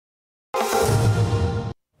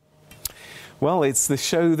Well, it's the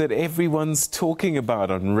show that everyone's talking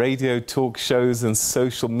about on radio, talk shows and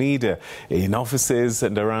social media, in offices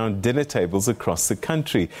and around dinner tables across the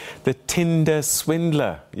country. The Tinder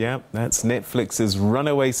Swindler. Yeah, that's Netflix's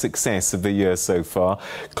runaway success of the year so far,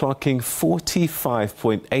 clocking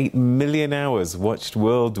 45.8 million hours watched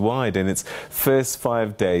worldwide in its first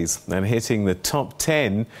 5 days and hitting the top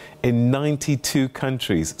 10 in 92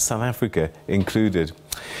 countries, South Africa included.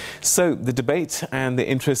 So the debate and the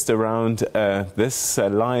interest around this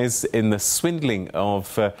lies in the swindling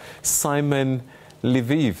of Simon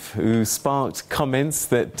Leviev, who sparked comments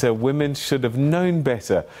that women should have known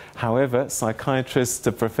better. However, psychiatrist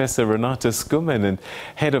Professor Renata Schoeman and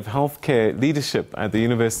head of healthcare leadership at the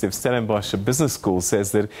University of Stellenbosch Business School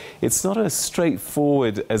says that it's not as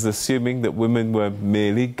straightforward as assuming that women were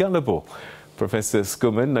merely gullible. Professor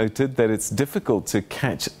Schoeman noted that it's difficult to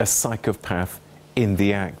catch a psychopath in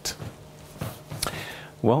the act.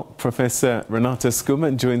 Well, Professor Renata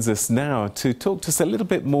Schoeman joins us now to talk to us a little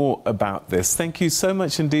bit more about this. Thank you so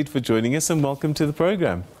much indeed for joining us and welcome to the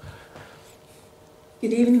program.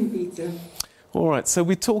 Good evening, Peter. All right, so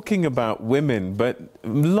we're talking about women, but a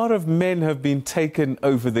lot of men have been taken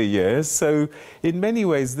over the years. So in many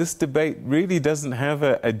ways, this debate really doesn't have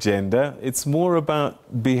an agenda. It's more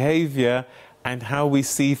about behavior and how we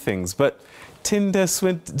see things. But Tinder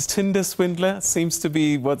Swindler seems to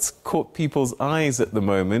be what's caught people's eyes at the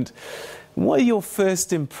moment. What are your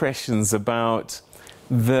first impressions about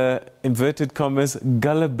the, inverted commas,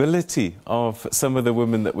 gullibility of some of the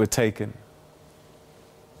women that were taken?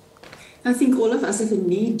 I think all of us have a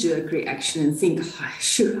knee-jerk reaction and think, oh,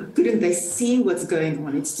 sure, couldn't they see what's going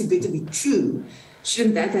on? It's too good to be true.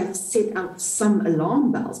 Shouldn't that have set out some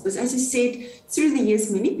alarm bells? But as you said, through the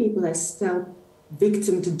years, many people have felt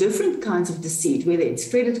victim to different kinds of deceit, whether it's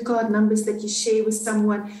credit card numbers that you share with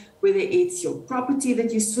someone, whether it's your property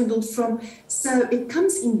that you swindled from. So it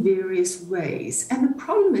comes in various ways. And the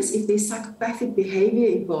problem is if there's psychopathic behavior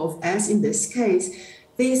involved, as in this case,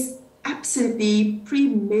 there's absolutely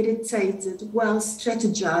premeditated,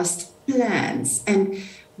 well-strategized plans and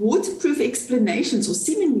waterproof explanations or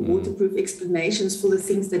seemingly waterproof explanations for the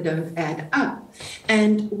things that don't add up.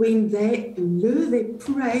 And when they lure their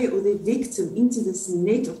prey or their victim into this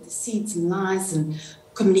net of deceit and lies and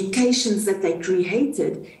communications that they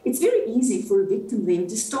created, it's very easy for a victim then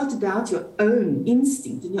to start to doubt your own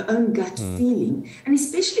instinct and your own gut feeling. And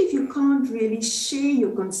especially if you can't really share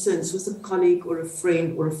your concerns with a colleague or a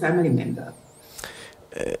friend or a family member.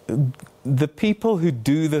 The people who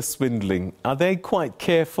do the swindling, are they quite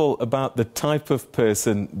careful about the type of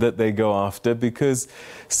person that they go after? Because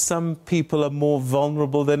some people are more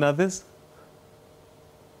vulnerable than others?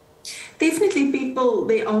 Definitely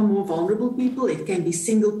there are more vulnerable people. It can be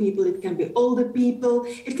single people, it can be older people.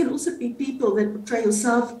 It can also be people that portray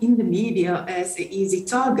yourself in the media as an easy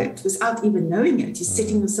target without even knowing it. You're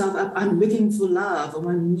setting yourself up, I'm looking for love,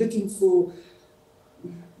 or I'm looking for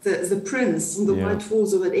the prince on the white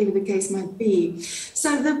horse, or whatever the case might be.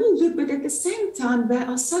 So they will look, but at the same time, they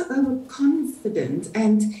are so overconfident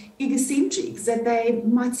and egocentric that they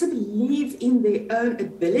might so believe in their own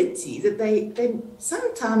ability that they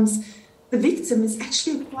sometimes the victim is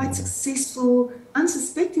actually a quite successful,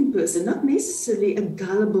 unsuspecting person, not necessarily a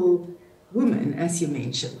gullible woman, as you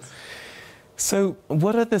mentioned. So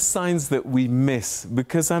what are the signs that we miss?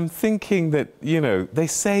 Because I'm thinking that, you know, they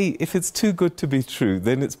say if it's too good to be true,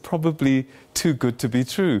 then it's probably too good to be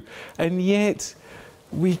true. And yet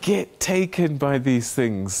we get taken by these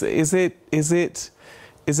things. Is it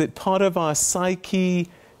part of our psyche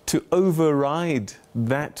to override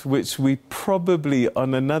that which we probably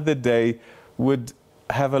on another day would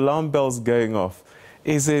have alarm bells going off?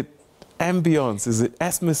 Is it ambience? Is it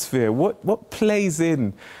atmosphere? What plays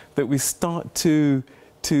in that we start to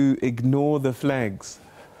ignore the flags?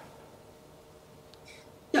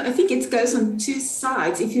 Yeah, I think it goes on two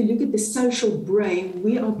sides. If you look at the social brain,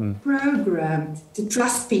 we are programmed to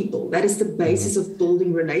trust people. That is the basis of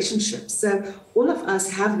building relationships. So all of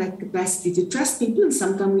us have that capacity to trust people, and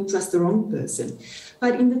sometimes we trust the wrong person.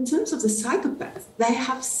 But in the terms of the psychopath, they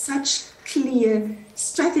have such clear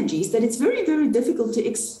strategies that it's very, very difficult to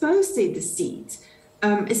expose their deceit,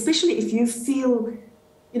 especially if you feel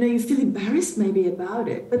embarrassed maybe about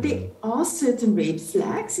it. But there are certain red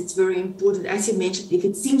flags. It's very important. As you mentioned, if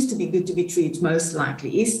it seems to be good to be true, it most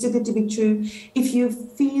likely is too good to be true. If you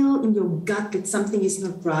feel in your gut that something is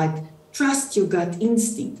not right, trust your gut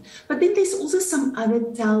instinct. But then there's also some other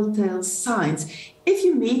telltale signs. If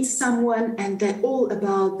you meet someone and they're all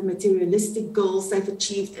about the materialistic goals they've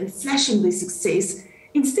achieved and flashing their success,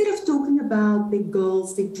 Instead of talking about their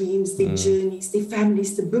goals, their dreams, their journeys, their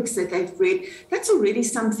families, the books that they've read, that's already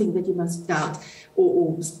something that you must doubt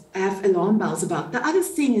or have alarm bells about. The other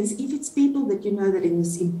thing is, if it's people that you know that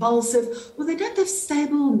is impulsive, or they don't have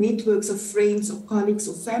stable networks of friends or colleagues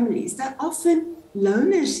or families, they're often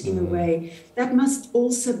loners in a way. That must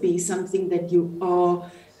also be something that you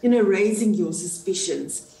are, raising your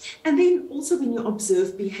suspicions. And then also when you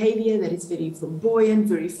observe behavior that is very flamboyant,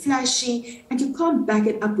 very flashy, and you can't back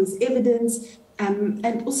it up with evidence,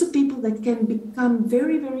 and also people that can become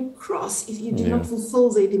very, very cross if you do not fulfill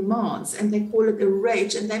their demands, and they call it a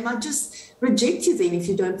rage, and they might just reject you then if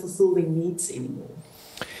you don't fulfill their needs anymore.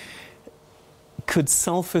 Could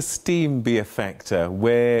self-esteem be a factor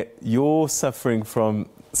where you're suffering from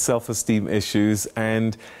self-esteem issues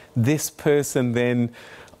and this person then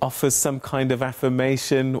offers some kind of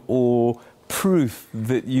affirmation or proof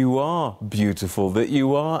that you are beautiful, that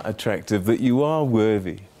you are attractive, that you are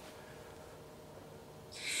worthy?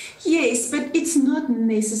 Yes, but it's not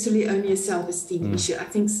necessarily only a self-esteem issue. I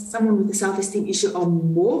think someone with a self-esteem issue are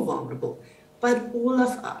more vulnerable. But all of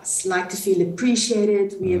us like to feel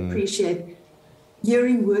appreciated. We appreciate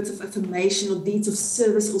hearing words of affirmation or deeds of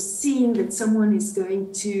service, or seeing that someone is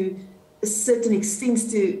going to a certain extent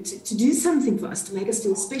to do something for us, to make us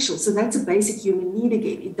feel special. So that's a basic human need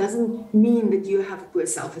again. It doesn't mean that you have a poor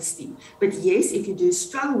self-esteem. But yes, if you do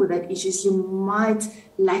struggle with that issues, you might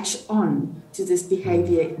latch on to this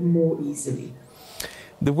behavior more easily.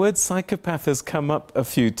 The word psychopath has come up a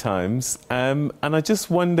few times, and I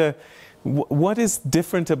just wonder, what is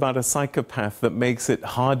different about a psychopath that makes it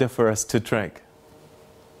harder for us to track?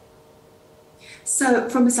 So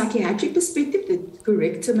from a psychiatric perspective, the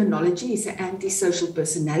correct terminology is an antisocial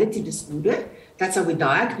personality disorder. That's how we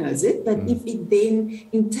diagnose it. But if it then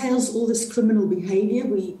entails all this criminal behavior,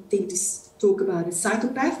 we tend to talk about a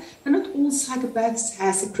psychopath. And not all psychopaths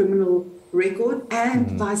has a criminal record,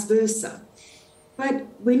 and vice versa. But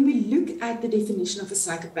when we look at the definition of a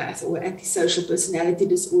psychopath or antisocial personality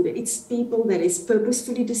disorder, it's people that is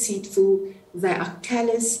purposefully deceitful, they are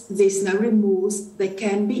callous, there's no remorse, they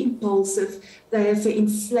can be impulsive, they have an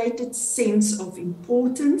inflated sense of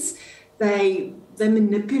importance, they're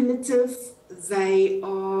manipulative, they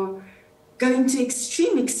are going to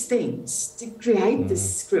extreme extents to create the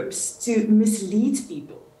scripts to mislead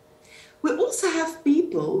people. We also have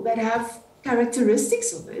people that have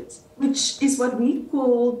characteristics of it, which is what we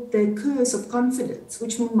call the curse of confidence,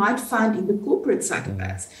 which we might find in the corporate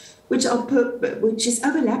psychopaths, which is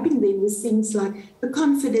overlapping then with things like the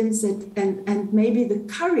confidence and maybe the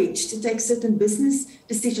courage to take certain business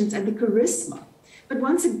decisions and the charisma. But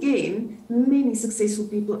once again, many successful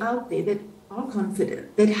people out there that are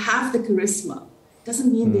confident, that have the charisma,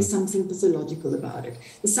 doesn't mean there's something pathological about it.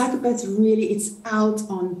 The psychopath really, it's out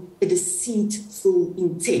on a deceitful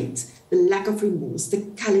intent, the lack of remorse, the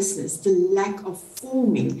callousness, the lack of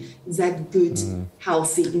forming that good,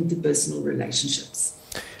 healthy interpersonal relationships.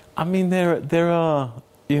 I mean, there are,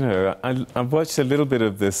 I've watched a little bit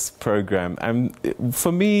of this program, and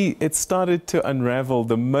for me, it started to unravel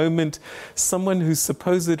the moment someone who's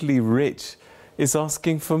supposedly rich is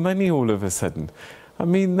asking for money all of a sudden. I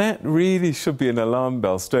mean, that really should be an alarm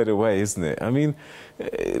bell straight away, isn't it? I mean,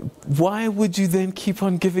 why would you then keep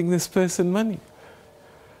on giving this person money?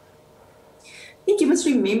 I think you must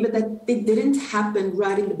remember that it didn't happen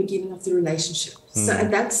right in the beginning of the relationship. So at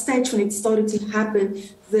that stage when it started to happen,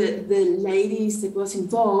 the ladies that was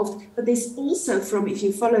involved, but there's also if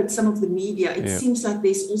you followed some of the media, it seems like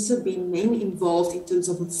there's also been men involved in terms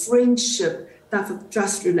of a friendship, type of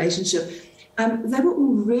trust relationship. They were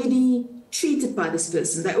already treated by this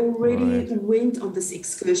person. They already went on these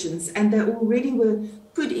excursions, and they already were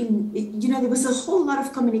put in, there was a whole lot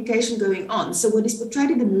of communication going on. So what is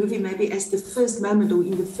portrayed in the movie maybe as the first moment or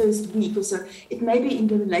in the first week or so, it may be in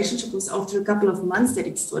the relationship was after a couple of months that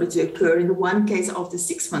it started to occur, in the one case after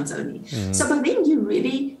 6 months only. So by then you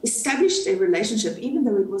really established a relationship, even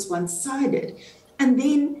though it was one-sided. And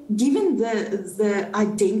then given the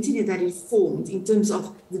identity that it formed in terms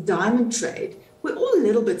of the diamond trade, we're all a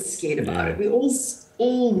little bit scared about it. We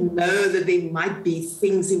all know that there might be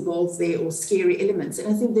things involved there or scary elements.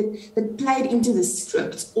 And I think that played into the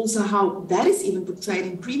script, also how that is even portrayed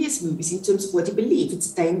in previous movies in terms of what you believe.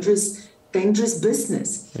 It's dangerous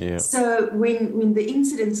business. Yeah. So when the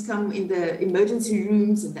incidents come in the emergency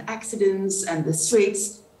rooms and the accidents and the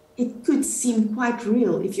threats, it could seem quite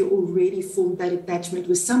real if you already formed that attachment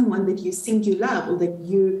with someone that you think you love or that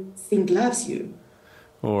you think loves you.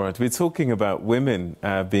 All right, we're talking about women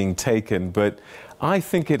being taken, but I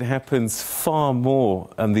think it happens far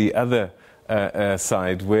more on the other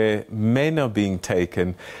side where men are being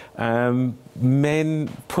taken. Men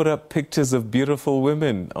put up pictures of beautiful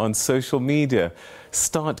women on social media,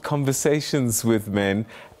 start conversations with men,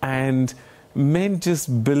 and men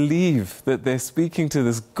just believe that they're speaking to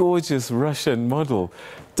this gorgeous Russian model.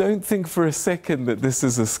 Don't think for a second that this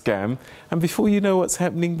is a scam. And before you know what's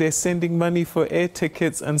happening, they're sending money for air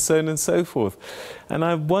tickets and so on and so forth. And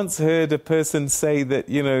I once heard a person say that,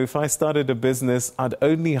 you know, if I started a business, I'd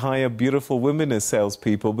only hire beautiful women as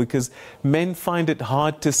salespeople because men find it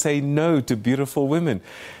hard to say no to beautiful women.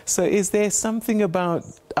 So is there something about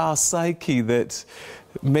our psyche that,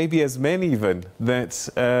 maybe as men even, that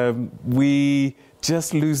we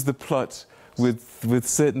just lose the plot with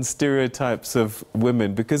certain stereotypes of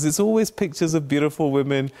women, because it's always pictures of beautiful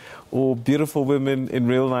women or beautiful women in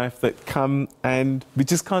real life that come and we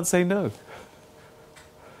just can't say no?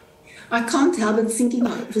 I can't help but thinking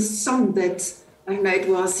of the song that I know it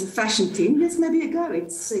was in fashion 10 years maybe ago.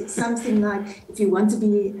 It's something like, if you want to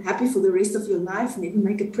be happy for the rest of your life, never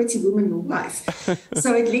make a pretty woman your wife.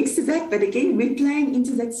 So it links to that, but again, we're playing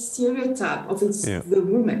into that stereotype of the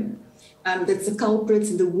woman. That's the culprit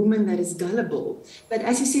and the woman that is gullible. But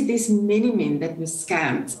as you said, there's many men that were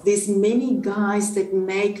scammed. There's many guys that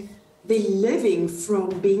make their living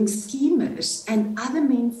from being schemers, and other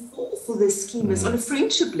men fall for the schemers on a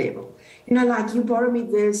friendship level. You know, like, you borrow me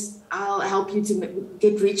this, I'll help you to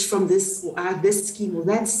get rich from this, or this scheme or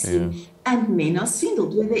that scheme. Yeah. And men are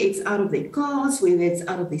swindled, whether it's out of their cars, whether it's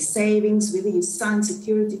out of their savings, whether you sign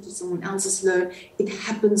security to someone else's loan. It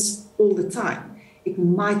happens all the time. It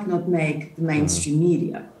might not make the mainstream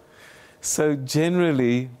media. So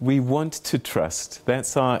generally, we want to trust.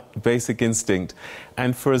 That's our basic instinct.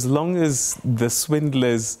 And for as long as the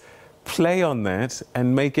swindlers play on that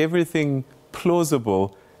and make everything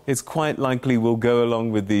plausible, it's quite likely we'll go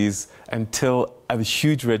along with these until a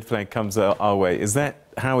huge red flag comes our way. Is that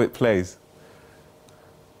how it plays?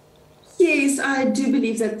 Yes, I do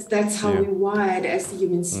believe that that's how we're wired as the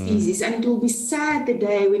human species. And it will be sad the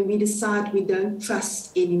day when we decide we don't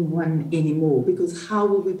trust anyone anymore, because how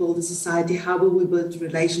will we build a society? How will we build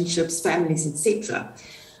relationships, families, etc.?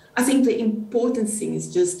 I think the important thing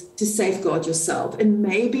is just to safeguard yourself. And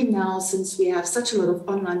maybe now, since we have such a lot of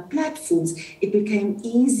online platforms, it became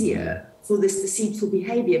easier for this deceitful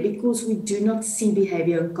behavior, because we do not see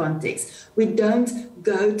behavior in context. We don't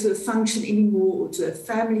go to a function anymore, or to a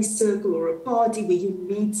family circle or a party where you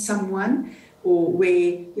meet someone, or where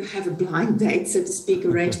you have a blind date, so to speak,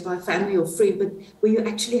 arranged by a family or friend, but where you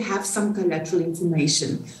actually have some collateral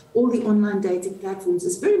information. All the online dating platforms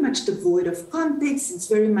is very much devoid of context. It's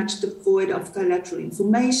very much devoid of collateral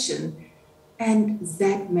information. And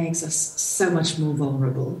that makes us so much more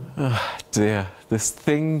vulnerable. Oh dear, this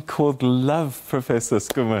thing called love, Professor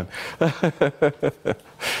Schoeman.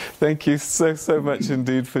 Thank you so much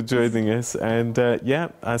indeed for joining us. And yeah,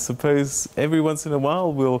 I suppose every once in a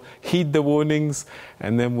while we'll heed the warnings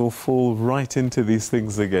and then we'll fall right into these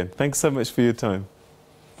things again. Thanks so much for your time.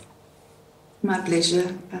 My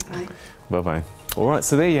pleasure. Bye-bye. Bye-bye. All right,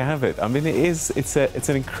 so there you have it. I mean, it's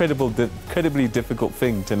an incredibly difficult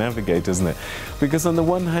thing to navigate, isn't it? Because on the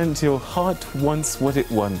one hand, your heart wants what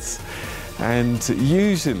it wants. And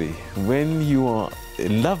usually, when you are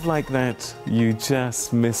in love like that, you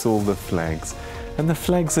just miss all the flags. And the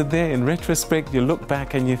flags are there. In retrospect, you look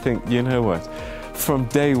back and you think, you know what? From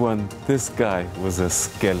day one, this guy was a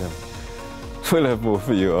skeleton. We'll have more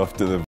for you after the